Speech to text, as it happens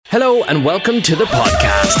Hello and welcome to the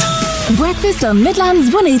podcast. Breakfast on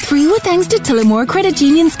Midlands 183 with thanks to Tullamore Credit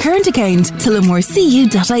Union's current account,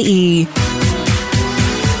 tullamorecu.ie.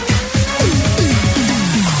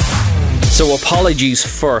 So apologies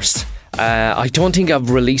first. I don't think I've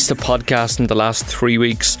released a podcast in the last 3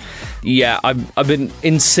 weeks. Yeah, I've been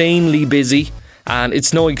insanely busy and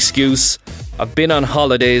it's no excuse. I've been on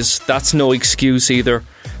holidays, that's no excuse either.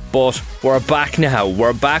 But we're back now.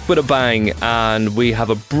 We're back with a bang and we have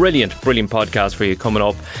a brilliant podcast for you coming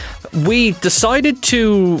up. We decided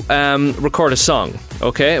to record a song,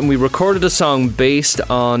 okay? And we recorded a song based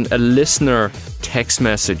on a listener text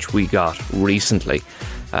message we got recently.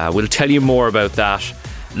 We'll tell you more about that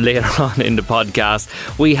later on in the podcast.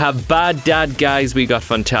 We have bad dad guys, we got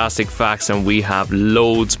fantastic facts, and we have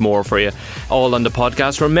loads more for you all on the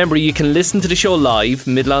podcast. Remember, you can listen to the show live,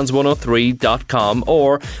 midlands103.com,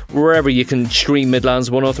 or wherever you can stream Midlands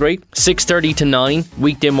 103, 6:30 to 9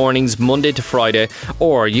 weekday mornings, Monday to Friday,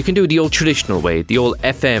 or you can do the old traditional way, the old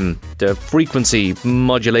FM, the frequency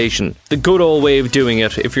modulation, the good old way of doing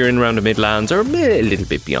it. If you're in around the Midlands or a little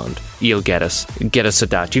bit beyond, you'll get us at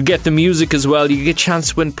that. You get the music as well, you get a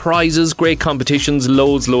chance to win prizes, great competitions,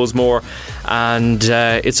 loads more, and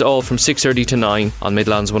it's all from 6:30 to 9 on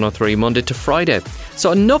Midlands 103 Monday to Friday.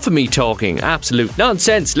 So enough of me talking absolute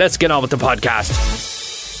nonsense. Let's get on with the podcast.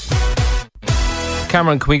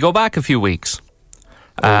 Cameron, can we go back a few weeks?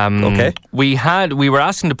 Okay. We were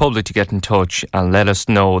asking the public to get in touch and let us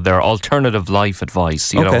know their alternative life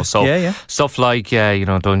advice. You know, so stuff like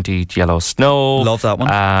don't eat yellow snow. Love that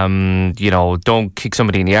one. Don't kick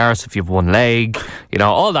somebody in the arse if you have one leg.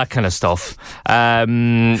 All that kind of stuff.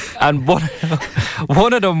 And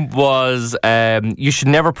one of them was you should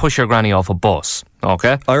never push your granny off a bus.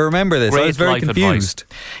 Okay, I remember this. I was very confused.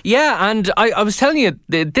 Advice. Yeah, and I was telling you,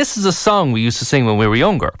 this is a song we used to sing when we were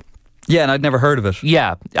younger. Yeah, and I'd never heard of it.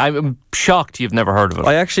 Yeah, I'm shocked you've never heard of it.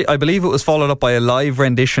 I believe it was followed up by a live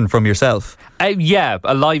rendition from yourself. Yeah,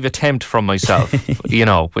 a live attempt from myself,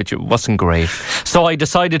 which wasn't great. So I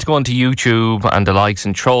decided to go onto YouTube and the likes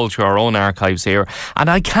and troll through our own archives here, and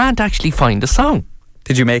I can't actually find the song.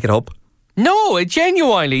 Did you make it up? No, it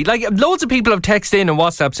genuinely, loads of people have texted in on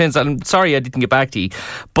WhatsApp since. I'm sorry I didn't get back to you,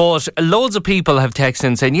 but loads of people have texted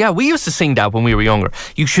in saying, yeah, we used to sing that when we were younger.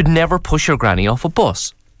 You should never push your granny off a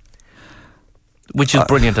bus. Which is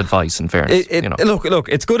brilliant advice, in fairness. Look,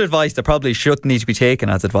 it's good advice that probably shouldn't need to be taken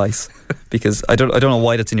as advice because I don't know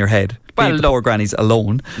why that's in your head. Leave the poor grannies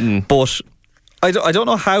alone. But I don't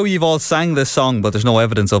know how you've all sang this song, but there's no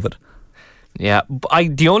evidence of it. Yeah,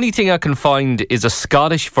 the only thing I can find is a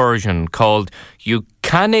Scottish version called "You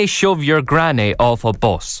Cannae Shove Your Granny Off a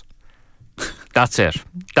Bus." That's it.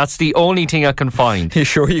 That's the only thing I can find. You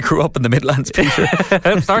sure you grew up in the Midlands, Peter?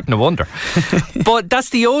 I'm starting to wonder. But that's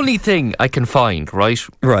the only thing I can find, right?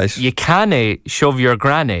 Right. You cannae shove your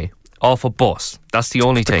granny off a bus. That's the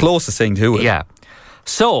only thing. The closest thing to it. Yeah.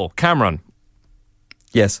 So, Cameron.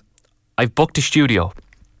 Yes. I've booked a studio.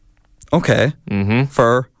 Okay. Mm-hmm.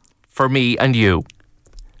 For me and you.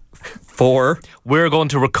 We're going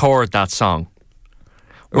to record that song.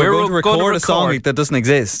 We're going to record a song that doesn't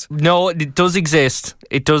exist. No, it does exist.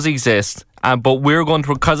 But we're going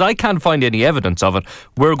to, because I can't find any evidence of it,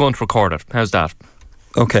 we're going to record it. How's that?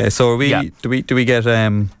 Okay, so do we get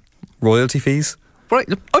royalty fees? Right.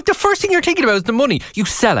 The first thing you're thinking about is the money. You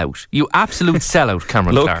sell out. You absolute sellout,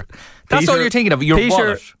 Cameron Clark. That's all you're thinking of. Your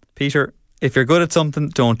wallet. Peter, if you're good at something,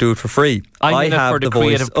 don't do it for free. I have the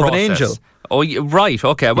voice of an angel. Oh, right.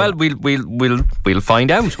 Okay. Yeah. Well, we'll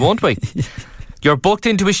find out, won't we? You're booked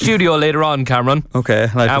into a studio later on, Cameron. Okay,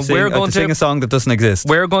 and I have to sing a song that doesn't exist.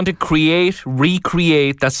 We're going to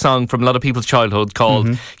recreate that song from a lot of people's childhood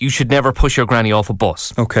called "You Should Never Push Your Granny Off a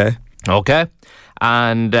Bus." Okay.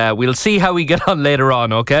 And we'll see how we get on later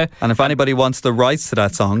on, okay? And if anybody wants the rights to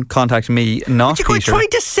that song, contact me, not Peter. You're trying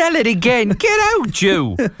to sell it again. Get out,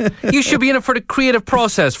 you. You should be in it for the creative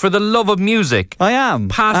process, for the love of music. I am.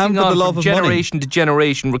 Passing on from generation to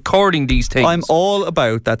generation, recording these things. I'm all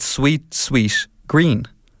about that sweet, sweet green.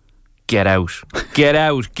 Get out. Get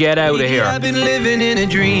out of here. I've been living in a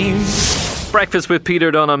dream. Breakfast with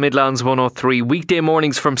Peter Dunn on Midlands 103, weekday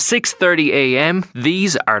mornings from 6:30am.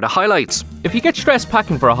 These are the highlights. If you get stressed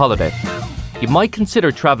packing for a holiday, you might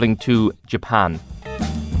consider travelling to Japan.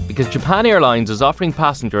 Because Japan Airlines is offering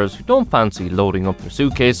passengers who don't fancy loading up their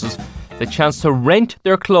suitcases the chance to rent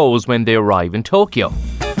their clothes when they arrive in Tokyo.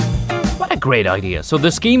 What a great idea. So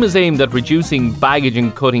the scheme is aimed at reducing baggage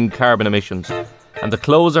and cutting carbon emissions. And the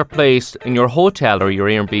clothes are placed in your hotel or your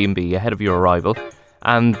Airbnb ahead of your arrival.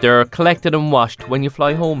 And they're collected and washed when you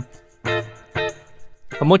fly home.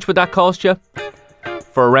 How much would that cost you?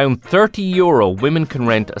 For around €30, women can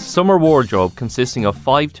rent a summer wardrobe consisting of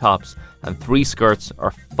 5 tops and 3 skirts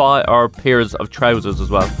or pairs of trousers as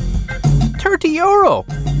well. €30?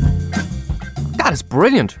 That is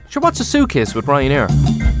brilliant. Sure, what's a suitcase with Ryanair?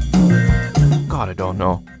 God, I don't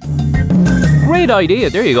know. Great idea.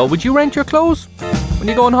 There you go. Would you rent your clothes when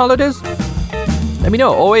you go on holidays? Let me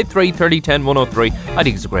know. 083 30 10 103. I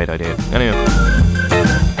think it's a great idea. Anyway.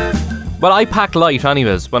 Well, I pack light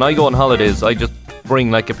anyways. When I go on holidays, I just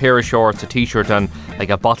bring like a pair of shorts, a t-shirt and like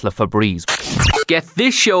a bottle of Febreze. Get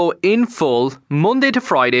this show in full Monday to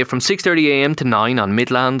Friday from 6:30am to 9 on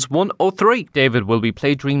Midlands 103. David, will we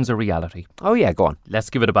play Dreams or Reality? Oh yeah, go on. Let's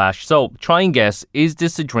give it a bash. So try and guess, is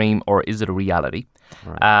this a dream or is it a reality?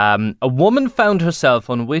 Right. A woman found herself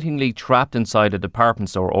unwittingly trapped inside a department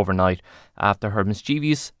store overnight after her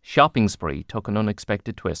mischievous shopping spree took an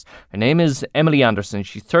unexpected twist. Her name is Emily Anderson.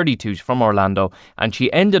 She's 32. She's from Orlando, and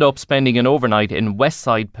she ended up spending an overnight in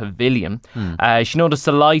Westside Pavilion. She noticed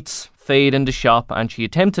the lights fade in the shop, and she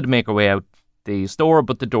attempted to make her way out the store,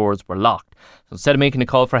 but the doors were locked. So instead of making a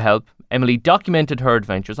call for help, Emily documented her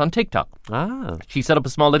adventures on TikTok. She set up a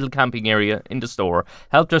small little camping area in the store,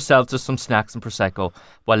 helped herself to some snacks and Prosecco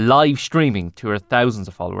while live streaming to her thousands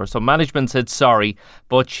of followers. So management said sorry,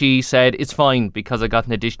 but she said it's fine because I got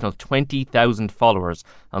an additional 20,000 followers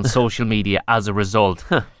on social media as a result.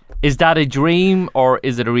 Is that a dream or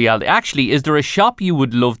is it a reality? Actually, is there a shop you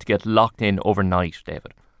would love to get locked in overnight,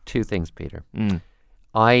 David? 2 things, Peter.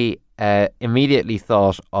 I immediately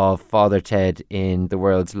thought of Father Ted in the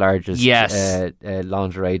world's largest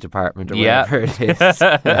lingerie department or whatever it is,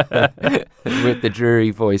 with the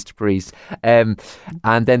dreary-voiced priest. And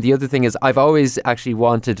then the other thing is, I've always actually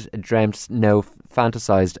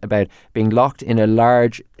fantasized about being locked in a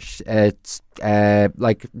large,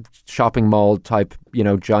 like shopping mall type,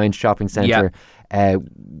 giant shopping centre.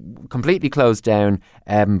 Completely closed down,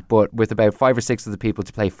 but with about 5 or 6 of the people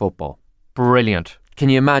to play football. Brilliant. Can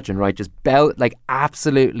you imagine, right? Just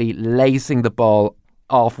absolutely lacing the ball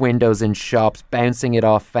off windows in shops, bouncing it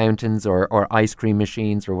off fountains or ice cream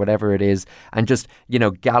machines or whatever it is, and just,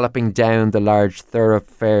 galloping down the large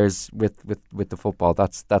thoroughfares with the football.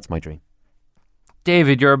 That's my dream.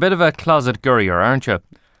 David, you're a bit of a closet gurrier, aren't you?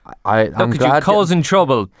 I'm glad you're causing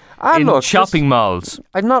trouble in shopping malls.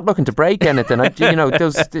 I'm not looking to break anything. I'm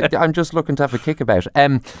just looking to have a kickabout.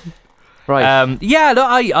 Right.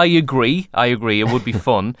 I agree. It would be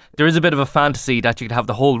fun. There is a bit of a fantasy that you could have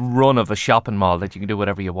the whole run of a shopping mall, that you can do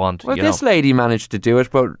whatever you want. Well, this lady managed to do it,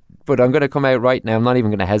 but I'm going to come out right now. I'm not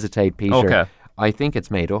even going to hesitate, Peter. Okay. I think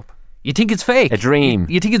it's made up. You think it's fake? A dream.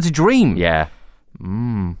 You think it's a dream? Yeah.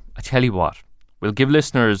 I tell you what, we'll give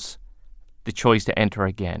listeners the choice to enter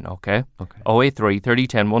again, okay? 083 30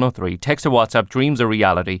 10 103. Text or WhatsApp, dreams or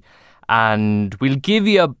reality, and we'll give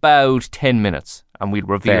you about 10 minutes. And we'll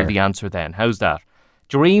reveal the answer then. How's that?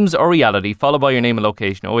 Dreams or reality, followed by your name and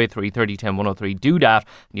location, 083 30 10 103. Do that,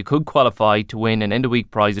 and you could qualify to win an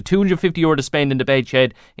end-of-week prize of €250 to spend in the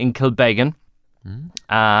Bedshed in Kilbeggan.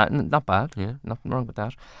 Not bad. Yeah, nothing wrong with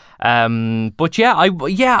that. But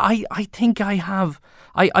I think I have.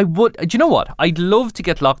 I would. Do you know what? I'd love to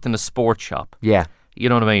get locked in a sports shop. Yeah. You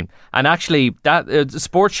know what I mean? And actually, that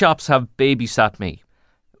sports shops have babysat me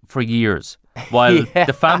for years. While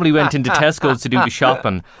the family went into Tesco's to do the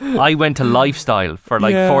shopping, I went to Lifestyle for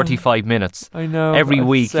 45 minutes. I know. Every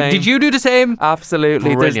week. Same. Did you do the same?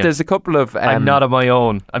 Absolutely. There's a couple of. I'm not on my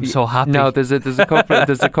own. I'm so happy. No, there's a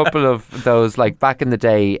couple of those, like back in the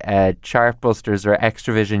day. Chartbusters or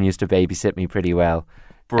Extravision used to babysit me pretty well.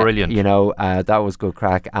 Brilliant. That was good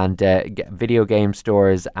crack. And video game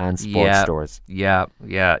stores and sports stores. Yeah.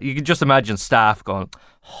 You can just imagine staff going,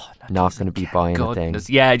 not going to be buying a thing.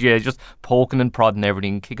 Yeah, just poking and prodding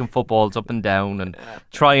everything, kicking footballs up and down and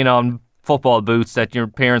trying on football boots that your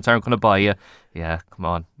parents aren't going to buy you. Yeah, come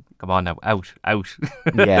on now, out.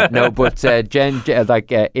 Yeah, no, but Jen,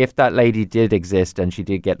 if that lady did exist and she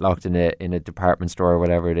did get locked in a department store or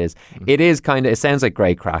whatever it is, it sounds like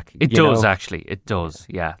great crack. It does, actually. It does.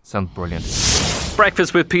 Yeah, sounds brilliant.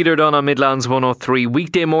 Breakfast with Peter Dunn on Midlands 103.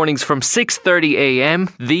 Weekday mornings from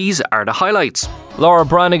 6:30am. These are the highlights. Laura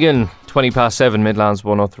Brannigan, 7:20 Midlands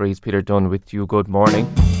 103. It's Peter Dunn with you. Good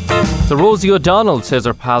morning. So Rosie O'Donnell says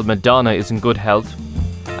her pal Madonna is in good health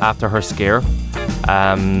after her scare.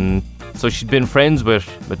 So she'd been friends with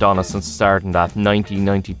Madonna since starting that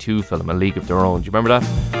 1992 film, A League of Their Own. Do you remember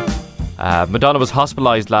that? Madonna was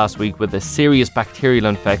hospitalised last week with a serious bacterial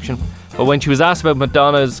infection. But when she was asked about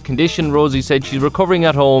Madonna's condition, Rosie said she's recovering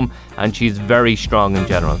at home and she's very strong in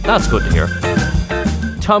general. That's good to hear.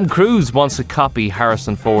 Tom Cruise wants to copy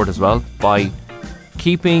Harrison Ford as well by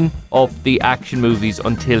keeping up the action movies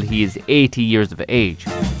until he is 80 years of age.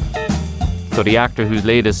 So the actor whose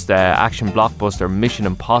latest action blockbuster, Mission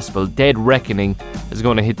Impossible Dead Reckoning, is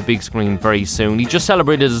going to hit the big screen very soon. He just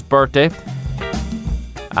celebrated his birthday,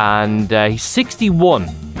 and he's 61,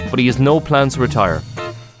 but he has no plans to retire.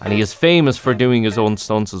 And he is famous for doing his own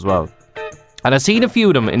stunts as well. And I've seen a few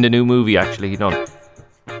of them in the new movie, actually. He done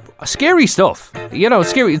scary stuff. You know,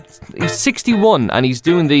 scary. He's 61 and he's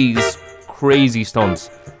doing these crazy stunts.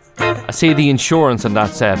 I say the insurance on that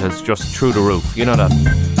set is just through the roof. You know that.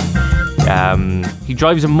 He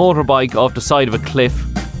drives a motorbike off the side of a cliff.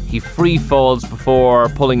 He free falls before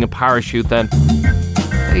pulling a parachute then.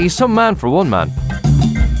 He's some man for one man.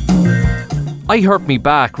 I hurt me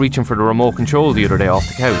back reaching for the remote control the other day off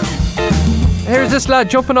the couch. Here's this lad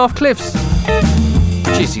jumping off cliffs.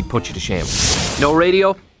 Jeez, he'd put you to shame. No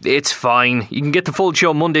radio? It's fine. You can get the full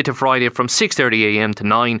show Monday to Friday from 6:30am to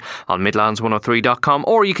 9 on Midlands103.com,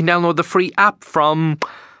 or you can download the free app from,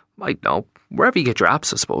 I don't know, wherever you get your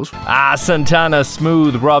apps, I suppose. Santana,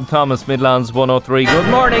 Smooth, Rob Thomas, Midlands 103. Good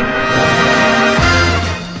morning.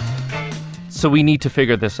 So we need to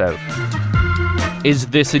figure this out. Is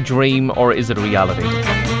this a dream or is it a reality?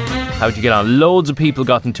 How'd you get on? Loads of people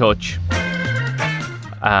got in touch.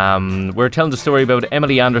 We're telling the story about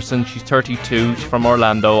Emily Anderson. She's 32, she's from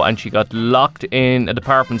Orlando, and she got locked in a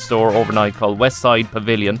department store overnight called Westside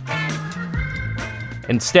Pavilion.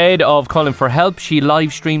 Instead of calling for help, she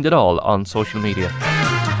live streamed it all on social media.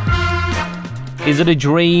 Is it a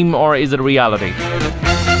dream or is it a reality?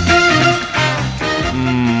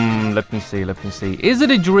 Let me see. Is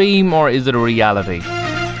it a dream or is it a reality?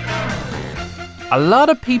 A lot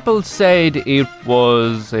of people said it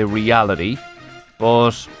was a reality,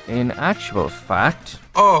 but in actual fact...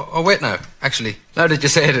 Oh, wait now. Actually, now that you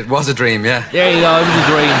say it was a dream, yeah. There you go, it was a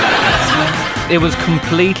dream. It was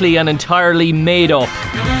completely and entirely made up.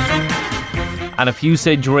 And if you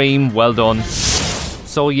said dream, well done.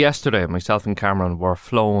 So yesterday, myself and Cameron were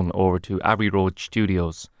flown over to Abbey Road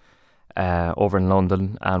Studios over in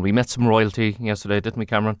London, and we met some royalty yesterday, didn't we,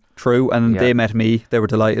 Cameron? True, and they met me. They were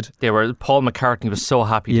delighted. Paul McCartney was so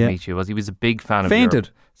happy to meet you. He was a big fan of Fainted.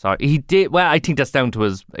 Sorry, he did. Well, I think that's down to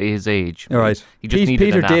his age. All right. He just needed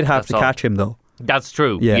Peter a nap, did have to all. catch him, though. That's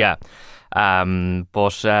true. Yeah.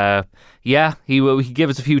 He gave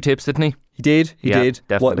us a few tips, didn't he? He did.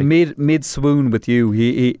 Definitely. What mid swoon with you?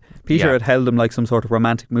 Peter had held him like some sort of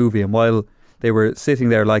romantic movie, and while they were sitting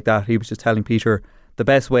there like that, he was just telling Peter the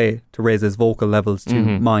best way to raise his vocal levels to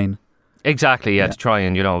mine. Exactly. To try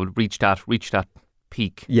and reach that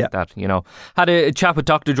peak. Yeah. Had a chat with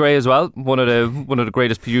Dr. Dre as well, one of the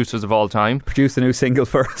greatest producers of all time. Produced a new single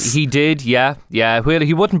for us. He did. Yeah. Well,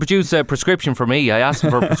 he wouldn't produce a prescription for me. I asked him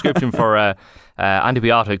for a prescription for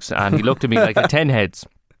antibiotics, and he looked at me like a 10 heads.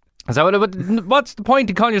 So what's the point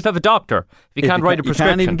in calling yourself a doctor if you can't write a prescription?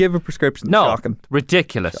 You can't even give a prescription. No, shocking.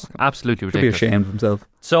 Ridiculous. Shocking. Absolutely ridiculous. Should be ashamed of himself.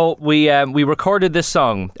 So we recorded this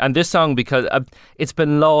song, and this song, because it's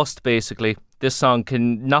been lost basically, this song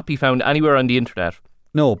can not be found anywhere on the internet.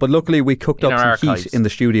 No, but luckily we cooked up some archives. heat in the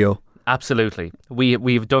studio. Absolutely.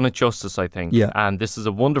 We've done it justice, I think. Yeah. And this is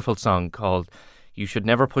a wonderful song called You Should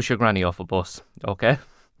Never Push Your Granny Off a Bus. Okay?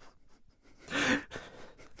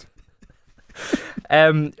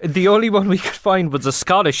 The only one we could find was a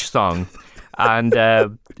Scottish song, and a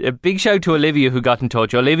big shout to Olivia who got in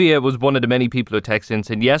touch. Olivia was one of the many people who texted in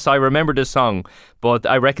saying, yes, I remember this song, but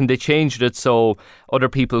I reckon they changed it so other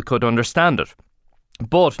people could understand it.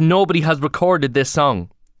 But nobody has recorded this song.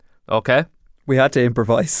 Okay? We had to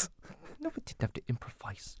improvise. No, we didn't have to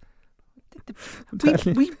improvise.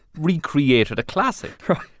 We recreated a classic.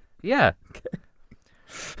 Right. Yeah. Okay.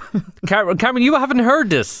 Cameron, you haven't heard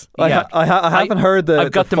this. I haven't heard the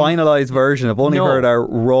finalised version. I've only heard our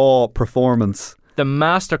raw performance. The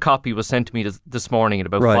master copy was sent to me this morning at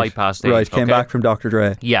about 8:05. Right, came back from Dr.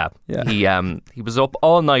 Dre. Yeah. He was up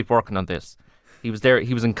all night working on this. He was there.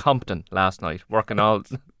 He was incompetent last night, working all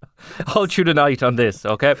through the night on this.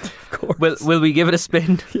 Okay. Of course. Will we give it a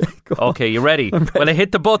spin? Yeah, go on. Okay, you ready? Will I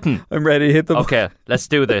hit the button? I'm ready to hit the button. Okay, let's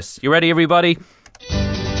do this. You ready, everybody?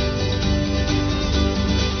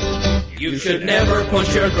 You should never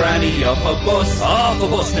push your granny off a bus. Off a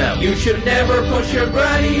bus now. You should never push your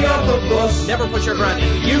granny off a bus. Never push your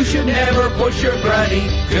granny. You should never push your granny,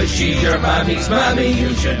 'cause she's your mammy's mammy.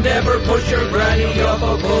 You should never push your granny off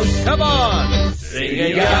a bus. Come on.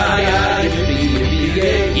 Singing ya, yippee, yippee,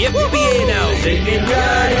 yay. Yippee now. Singing ya,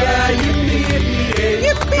 yippee, yippee, yay.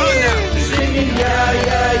 Yippee. Come on now. Singing ya,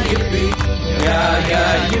 yippee. Ya,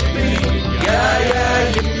 yippee. Ya,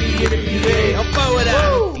 yippee, yippee, yay. How about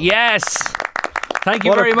that? Yes. Thank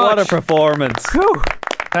you very much. What a performance. Whew.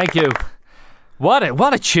 Thank you.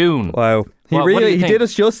 What a tune. Wow. He did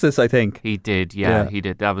us justice, I think. He did, yeah, he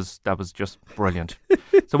did. That was just brilliant.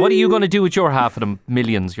 So what are you going to do with your half of the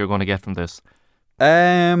millions you're going to get from this?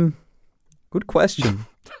 Good question.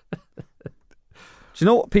 Do you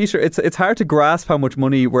know what, Peter? It's hard to grasp how much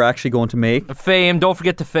money we're actually going to make. Fame, don't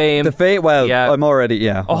forget the fame. The fame, well, yeah. I'm already,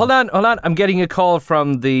 yeah. Oh, hold on. I'm getting a call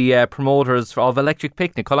from the promoters of Electric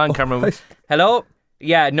Picnic. Hold on, Cameron. Right. Hello?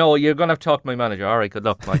 Yeah, no, you're going to have to talk to my manager. All right, good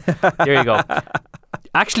luck, Mike. There you go.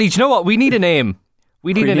 Actually, do you know what? We need a name.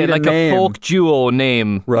 We need a folk duo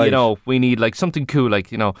name. Right. You know, we need like something cool,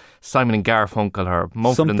 like, you know, Simon and Garfunkel or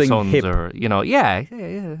Mumford and Sons hip. Or, you know, yeah.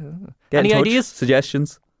 Any ideas?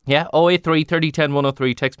 Suggestions? Yeah, 083 30 10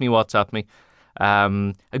 103. Text me, WhatsApp me.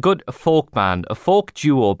 A good folk band, a folk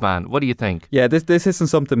duo band. What do you think? Yeah, this isn't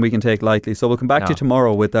something we can take lightly. So we'll come back to you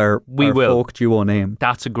tomorrow with our folk duo name.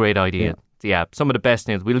 That's a great idea. Yeah, some of the best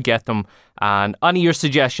names. We'll get them. And any of your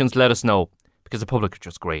suggestions, let us know. Because the public are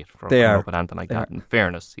just great for coming up with anything like that. In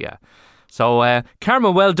fairness, yeah. So,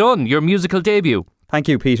 Carmen, well done. Your musical debut. Thank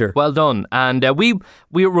you, Peter. Well done. And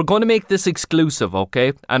we're going to make this exclusive,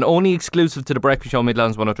 okay? And only exclusive to the Breakfast Show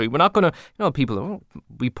Midlands 103. We're not going to, you know, people,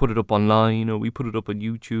 we put it up online or we put it up on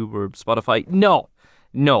YouTube or Spotify. No.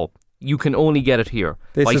 You can only get it here.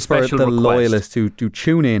 This is for the loyalists who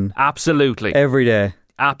tune in. Absolutely. Every day.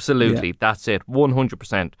 Absolutely. Yeah. That's it.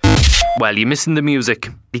 100%. Well, you're missing the music.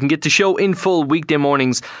 You can get the show in full weekday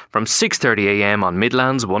mornings from 6:30am on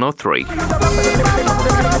Midlands 103.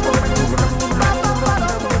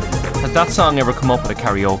 Has that song ever come up at a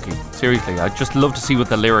karaoke? Seriously, I'd just love to see what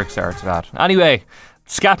the lyrics are to that. Anyway,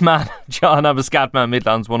 Scatman, John, I'm a Scatman,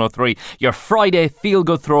 Midlands 103. Your Friday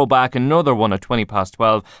feel-good throwback, another one at 20 past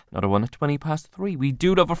 12, another one at 20 past 3. We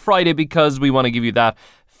do love a Friday because we want to give you that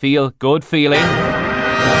feel-good feeling.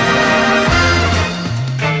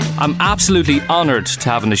 I'm absolutely honoured to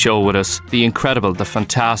have on the show with us the incredible, the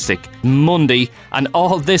fantastic Mundy. And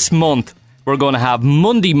all this month, we're going to have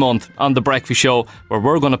Mundy Month on The Breakfast Show, where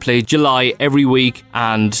we're going to play July every week.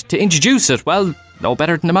 And to introduce it, well, no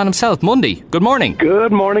better than the man himself, Mundy. Good morning.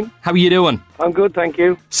 Good morning. How are you doing? I'm good, thank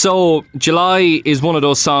you. So, July is one of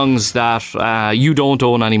those songs that you don't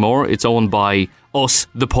own anymore. It's owned by us,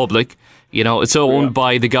 the public. You know, it's owned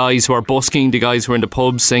by the guys who are busking, the guys who are in the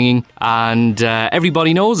pub singing, and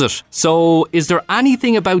everybody knows it. So, is there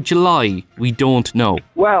anything about July we don't know?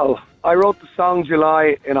 Well, I wrote the song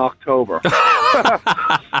July in October.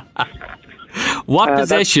 What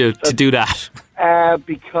possessed you to do that?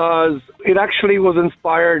 Because it actually was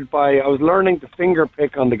inspired by, I was learning to finger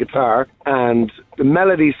pick on the guitar, and the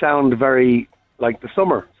melody sounded very like the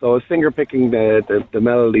summer. So I was finger picking the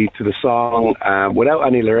melody to the song without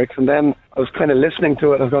any lyrics, and then I was kind of listening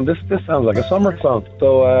to it and I was going, this sounds like a summer song.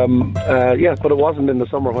 So but it wasn't in the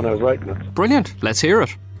summer when I was writing it. Brilliant. Let's hear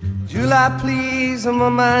it. July, please, I'm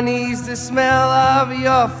on my knees, the smell of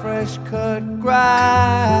your fresh cut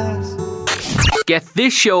grass. Get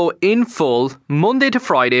this show in full Monday to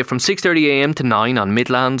Friday from 6:30am to 9 on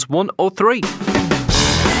Midlands 103.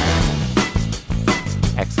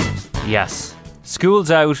 Excellent. Yes.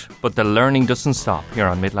 School's out, but the learning doesn't stop here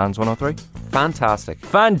on Midlands 103. Fantastic.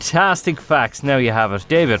 Fantastic facts. Now you have it.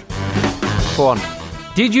 David. Go on.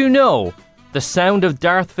 Did you know the sound of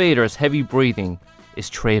Darth Vader's heavy breathing is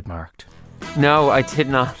trademarked? No, I did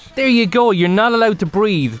not. There you go. You're not allowed to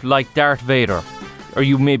breathe like Darth Vader, or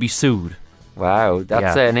you may be sued. Wow,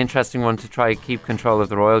 that's an interesting one to try keep control of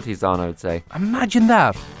the royalties on, I would say. Imagine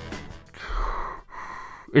that.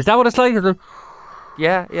 Is that what it's like?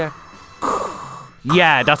 Yeah.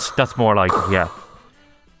 Yeah, that's more like it, yeah.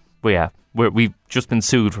 But yeah, we've just been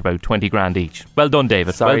sued for about 20 grand each. Well done,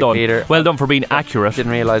 David. Sorry, well done, Peter. Well done for being accurate.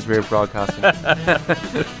 Didn't realise we were broadcasting.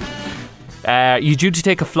 You due to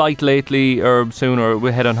take a flight lately or soon, or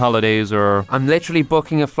we head on holidays, or? I'm literally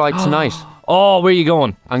booking a flight tonight. Oh, where are you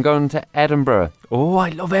going? I'm going to Edinburgh. Oh, I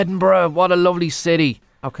love Edinburgh. What a lovely city.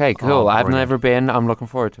 Okay, cool. I've never been. I'm looking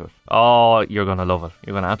forward to it. Oh, you're going to love it.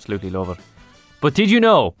 You're going to absolutely love it. But did you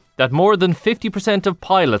know that more than 50% of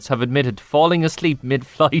pilots have admitted to falling asleep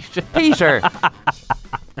mid-flight? Peter!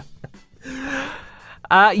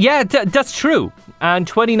 That's true. And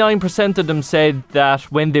 29% of them said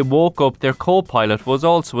that when they woke up, their co-pilot was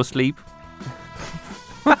also asleep.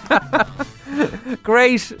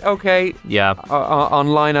 Great. Okay. Yeah.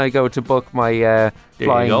 Online I go to book my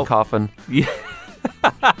flying coffin. Yeah.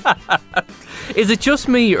 Is it just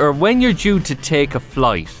me, or when you're due to take a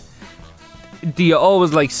flight, do you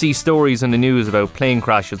always see stories in the news about plane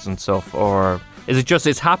crashes and stuff, or is it just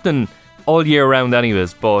it's happening all year round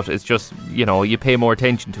anyways, but it's just, you pay more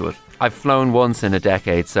attention to it? I've flown once in a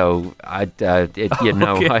decade, so I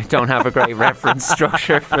don't have a great reference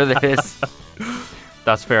structure for this.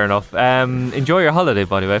 That's fair enough. Enjoy your holiday,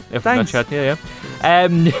 by the way. If Thanks. I'm not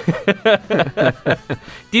chatting,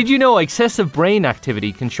 Did you know excessive brain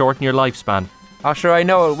activity can shorten your lifespan? Oh, sure, I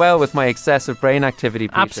know it well with my excessive brain activity,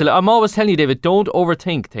 Peter. Absolutely. I'm always telling you, David, don't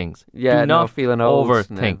overthink things. Yeah, Do not feeling old.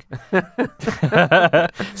 overthink.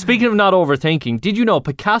 Speaking of not overthinking, did you know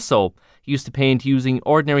Picasso used to paint using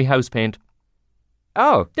ordinary house paint?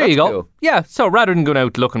 Oh, there you go. Cool. Yeah, so rather than going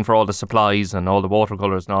out looking for all the supplies and all the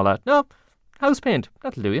watercolours and all that, no, house paint,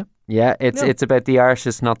 that'll do you. Yeah, it's about the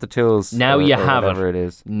artist, not the tools. Now you have whatever it. It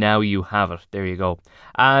is. Now you have it. There you go.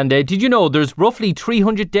 And did you know there's roughly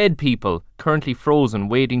 300 dead people currently frozen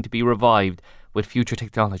waiting to be revived with future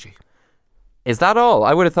technology? Is that all?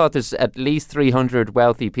 I would have thought there's at least 300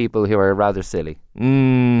 wealthy people who are rather silly.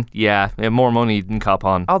 Yeah, more money than cop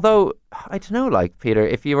on. Although, I don't know, like, Peter,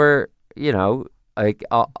 if you were, like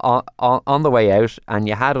on the way out and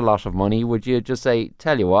you had a lot of money, would you just say,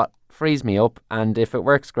 tell you what, freeze me up, and if it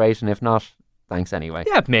works, great, and if not, thanks anyway?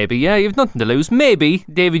 Yeah, maybe. Yeah, you've nothing to lose. Maybe,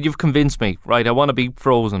 David, you've convinced me. Right, I want to be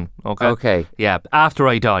frozen. Okay. Yeah, after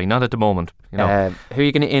I die, not at the moment. Who are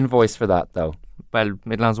you going to invoice for that, though? Well,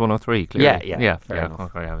 Midlands 103, clearly. Yeah. Fair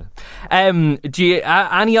enough. Okay, do you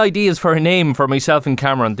any ideas for a name for myself and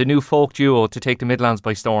Cameron, the new folk duo to take the Midlands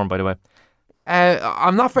by storm, by the way?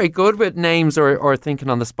 I'm not very good with names or thinking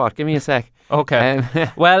on the spot. Give me a sec. Okay.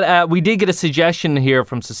 Well, we did get a suggestion here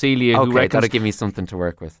from Cecilia who reckons... gotta give me something to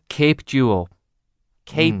work with. Cape Duo.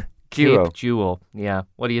 Cape Duo. Cape Duo. Yeah.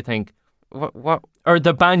 What do you think? What? Or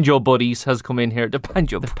the Banjo Buddies has come in here. The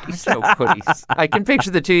Banjo Buddies. Buddies. I can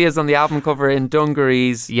picture the two years on the album cover in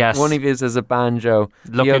dungarees. Yes. One of his is a banjo.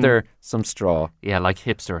 The other, some straw. Yeah, like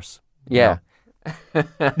hipsters. Yeah.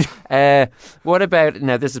 What about,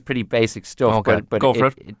 now this is pretty basic stuff, but go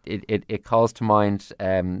for it. It calls to mind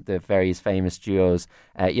the various famous duos,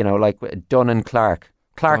 like Dunn and Clark.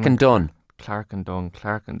 Clark and Dunn.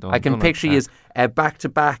 I can picture you back to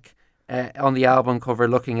back on the album cover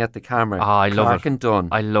looking at the camera. I love Clark it. and Dunn.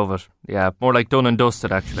 I love it. Yeah, more like Dun and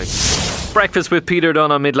Dusted actually. Breakfast with Peter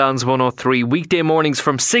Dunn on Midlands 103. Weekday mornings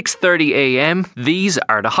from 6:30am. These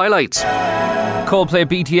are the highlights. Coldplay,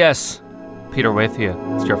 BTS. Peter with you.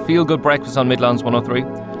 It's your feel-good breakfast on Midlands 103.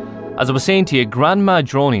 As I was saying to you, Grandma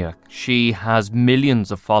Dronia, she has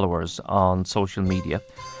millions of followers on social media.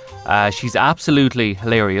 She's absolutely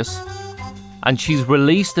hilarious. And she's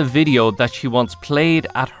released a video that she wants played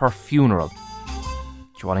at her funeral. Do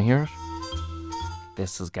you want to hear it?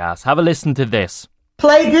 This is gas. Have a listen to this.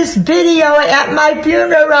 Play this video at my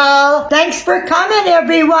funeral. Thanks for coming,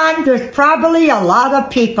 everyone. There's probably a lot of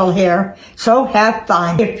people here, so have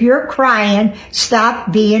fun. If you're crying,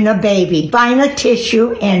 stop being a baby. Find a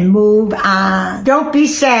tissue and move on. Don't be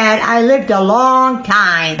sad. I lived a long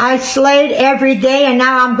time. I slayed every day, and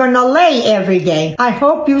now I'm gonna lay every day. I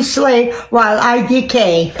hope you slay while I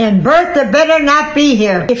decay. And Bertha better not be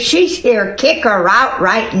here. If she's here, kick her out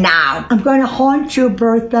right now. I'm gonna haunt you,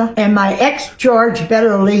 Bertha, and my ex George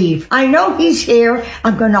better leave. I know he's here.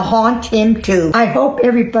 I'm gonna haunt him too. I hope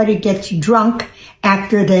everybody gets drunk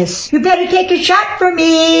after this. You better take a shot for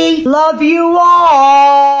me. Love you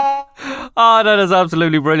all. Oh, that is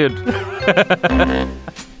absolutely brilliant.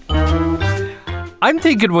 I'm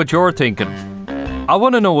thinking what you're thinking. I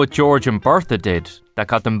want to know what George and Bertha did that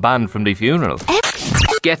got them banned from the funeral.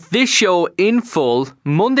 Get this show in full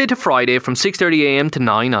Monday to Friday from 6:30am to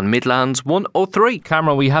 9 on Midlands 103.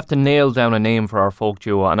 Cameron, we have to nail down a name for our folk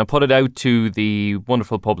duo, and I put it out to the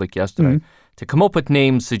wonderful public yesterday to come up with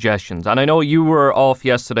name suggestions. And I know you were off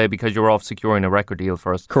yesterday because you were off securing a record deal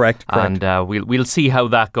for us. Correct. And we'll see how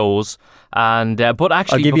that goes. And but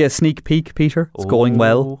actually, I'll give you a sneak peek, Peter. It's going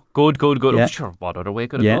well. Good. Yeah. Oh, sure, what other way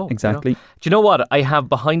could it go? Yeah, exactly. Do you know what? I have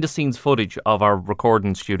behind the scenes footage of our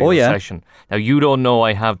recording studio session. Now you don't know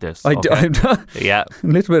I have this. I'm yeah, a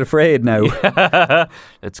little bit afraid now.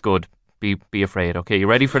 It's good. Be afraid. Okay, you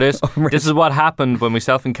ready for this? This is what happened when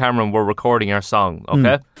myself and Cameron were recording our song.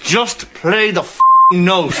 Okay, just play the f***ing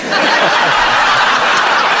note.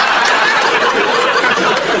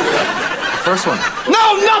 First one.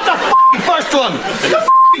 No, not the f***ing first one. The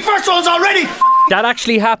f***ing first one's already that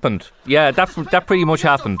actually happened. Yeah, that pretty much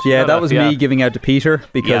happened. Yeah, that was me giving out to Peter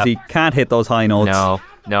because he can't hit those high notes.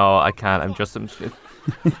 No, I can't. I'm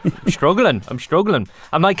struggling.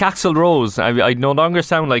 I'm like Axl Rose. I no longer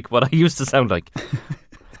sound like what I used to sound like.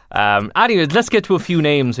 Anyways, let's get to a few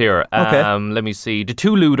names here. Okay. Let me see. The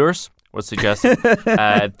Two Luders was suggested.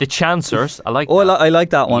 The Chancers. I like that. I like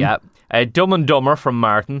that one. Yeah. Dumb and Dumber from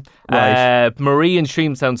Martin. Right. Marie and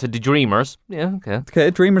Streamsound said The Dreamers. Yeah, okay. Okay,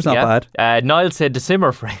 Dreamers not bad. Niall said The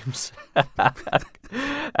Simmer Frames.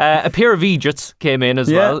 A pair of Egypts came in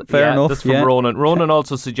as well. Fair enough. That's from Ronan. Ronan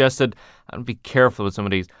also suggested, and be careful with some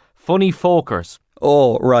of these, funny folkers.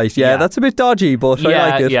 Oh, right. Yeah, that's a bit dodgy, but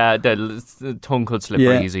I like it. Yeah, the tongue could slip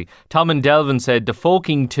very easy. Tom and Delvin said, the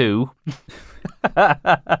folking too.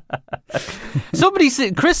 Somebody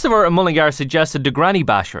said, Christopher and Mullingar suggested the granny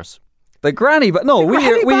bashers. The granny, but no, we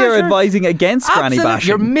are advising against granny bashing.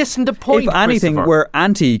 You're missing the point. If anything, we're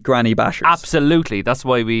anti-granny bashers. Absolutely, that's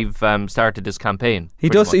why we've started this campaign.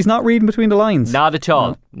 He's not reading between the lines. Not at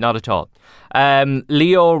all. No. Not at all.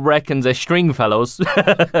 Leo reckons a string fellows.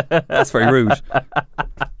 That's very rude.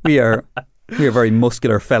 We are very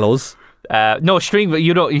muscular fellows. No, string.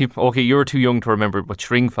 You don't. Okay, you're too young to remember what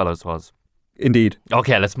string fellows was. Indeed.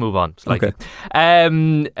 Okay, let's move on slightly. Okay.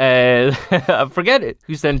 I forget it.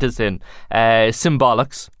 Who sent us in?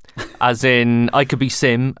 Symbolics, as in I could be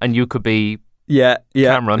Sim and you could be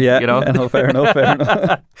Cameron. Yeah, you know. No, fair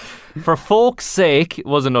enough. For folk's sake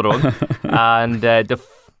was another one, and the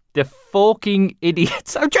folking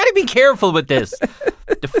idiots. I'm trying to be careful with this.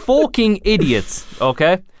 The folking idiots.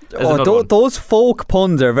 Okay. Those folk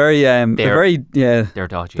puns are very, they're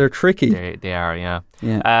dodgy. They're tricky. They are, yeah.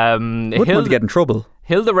 Wouldn't want to get in trouble.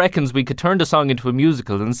 Hilda reckons we could turn the song into a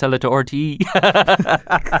musical and sell it to RTE.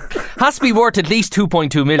 Has to be worth at least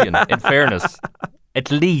 2.2 million, in fairness.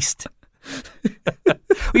 At least.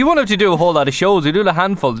 We won't have to do a whole lot of shows. We do a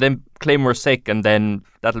handful, then claim we're sick, and then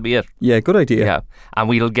that'll be it. Yeah, good idea. Yeah, and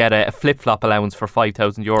we'll get a flip-flop allowance for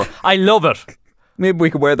 €5,000. I love it. Maybe we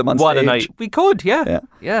could wear them on stage. What a night. We could, yeah.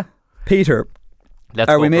 Peter,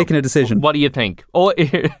 are we making a decision? What do you think? Oh,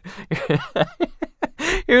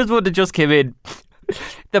 here's one that just came in.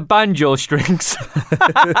 The banjo strings.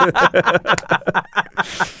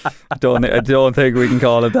 I don't think we can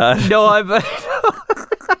call it that. No,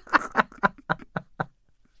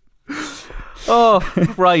 Oh,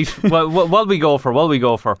 right. Well, what'll we go for?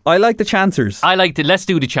 I like the Chancers. Let's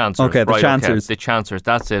do the Chancers. Okay, the Chancers. Okay, the Chancers,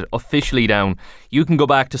 that's it. Officially down. You can go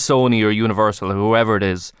back to Sony or Universal or whoever it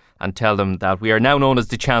is and tell them that we are now known as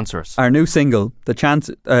the Chancers. Our new single,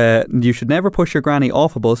 You Should Never Push Your Granny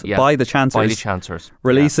Off a Bus, by the Chancers. By the Chancers.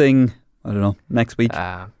 Releasing, I don't know, next week.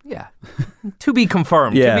 To be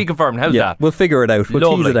confirmed. To be confirmed. How's that? We'll figure it out.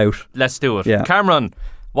 We'll tease it out. Let's do it. Yeah. Cameron,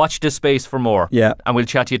 watch this space for more. Yeah. And we'll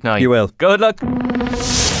chat to you tonight. You will. Good luck.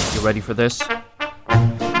 You ready for this?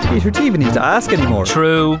 Peter, do you even need to ask anymore?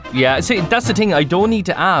 True. Yeah. See, that's the thing. I don't need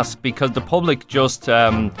to ask because the public just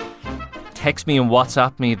text me and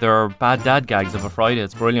WhatsApp me their bad dad gags of a Friday.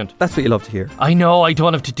 It's brilliant. That's what you love to hear. I know. I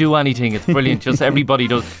don't have to do anything. It's brilliant. Just everybody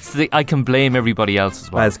does. See, I can blame everybody else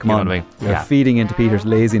as well. Come on. What I mean? You're feeding into Peter's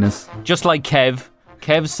laziness. Just like Kev.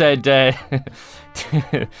 Kev said, did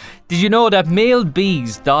you know that male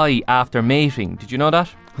bees die after mating? Did you know that?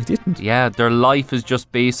 I didn't. Yeah, their life is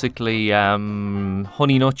just basically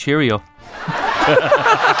Honey Nut Cheerio.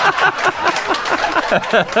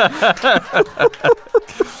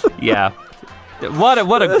 Yeah. What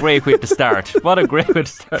a great way to start. What a great way to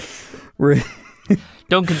start.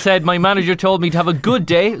 Duncan said, my manager told me to have a good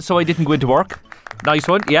day, so I didn't go into work. Nice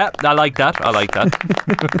one. Yeah, I like that.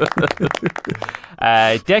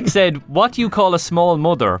 Deck said, what do you call a small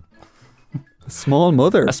mother? A small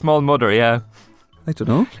mother? A small mother, yeah. I don't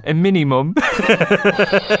know. A mini mum.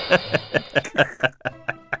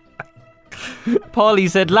 Paulie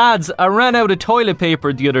said, lads, I ran out of toilet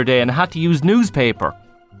paper the other day and had to use newspaper.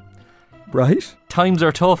 Right. Times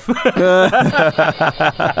are tough. The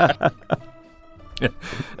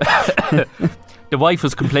wife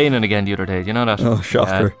was complaining again the other day. Do you know that? Oh,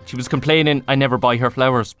 shocker. She was complaining I never buy her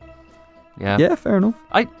flowers. Yeah. Yeah, fair enough.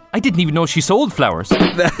 I didn't even know she sold flowers.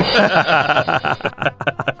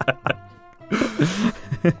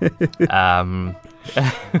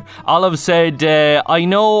 Olive said, I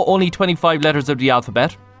know only 25 letters of the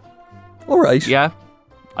alphabet. All right. Yeah.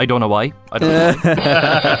 I don't know why.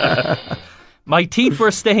 My teeth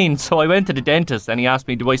were stained, so I went to the dentist and he asked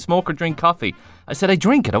me, do I smoke or drink coffee? I said, I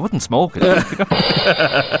drink it. I wouldn't smoke it.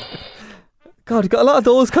 God, you got a lot of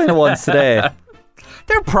those kind of ones today.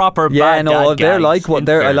 They're proper bad dad they're gags, like what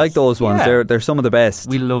I like those ones. Yeah. They're some of the best.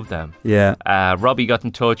 We love them. Yeah. Robbie got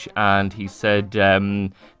in touch and he said,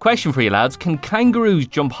 question for you lads, can kangaroos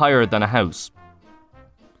jump higher than a house?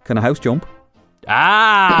 Can a house jump?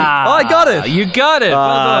 Ah! Oh, I got it! You got it!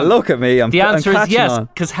 Well look at me. The answer is yes,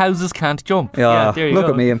 because houses can't jump. Yeah, there you look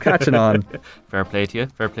go. at me. I'm catching on. Fair play to you,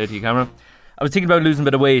 Cameron. I was thinking about losing a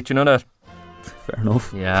bit of weight, you know that? Fair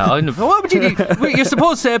enough. Yeah, I know. What would you need? You're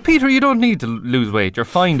supposed to say, Peter, you don't need to lose weight. You're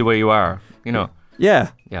fine the way you are, you know. Yeah.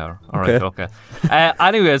 Yeah, alright, okay.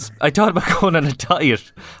 Anyways, I thought about going on a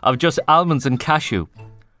diet of just almonds and cashew.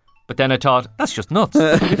 But then I thought, that's just nuts.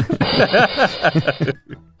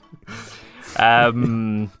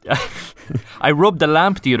 I rubbed the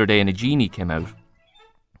lamp the other day and a genie came out.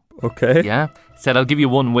 Okay. Yeah. Said, I'll give you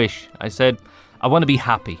one wish. I said, I want to be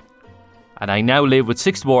happy. And I now live with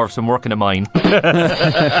 6 dwarfs and work in a mine.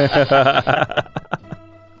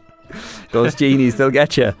 Those genies, they'll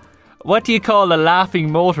get you. What do you call a laughing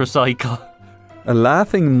motorcycle? A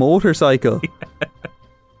laughing motorcycle?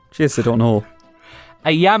 Jeez, I don't know. A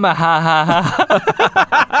Yamaha.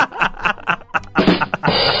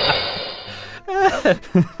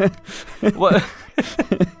 What?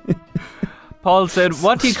 Paul said,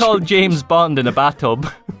 what do you call James Bond in a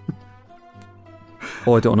bathtub?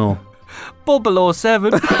 Oh, I don't know.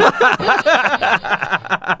 007.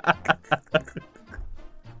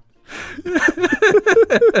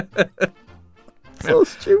 So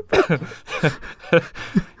stupid.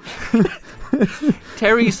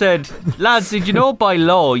 Terry said, lads, did you know by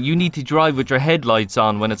law you need to drive with your headlights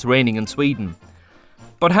on when it's raining in Sweden?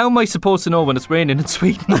 But how am I supposed to know when it's raining in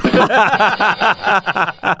Sweden?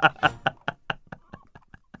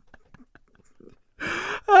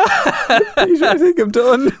 Peter, I think I'm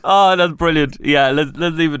done. Oh, that's brilliant. Yeah, let's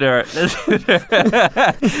leave it there.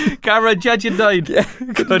 Cameron, chat you night. Yeah,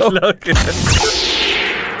 good luck.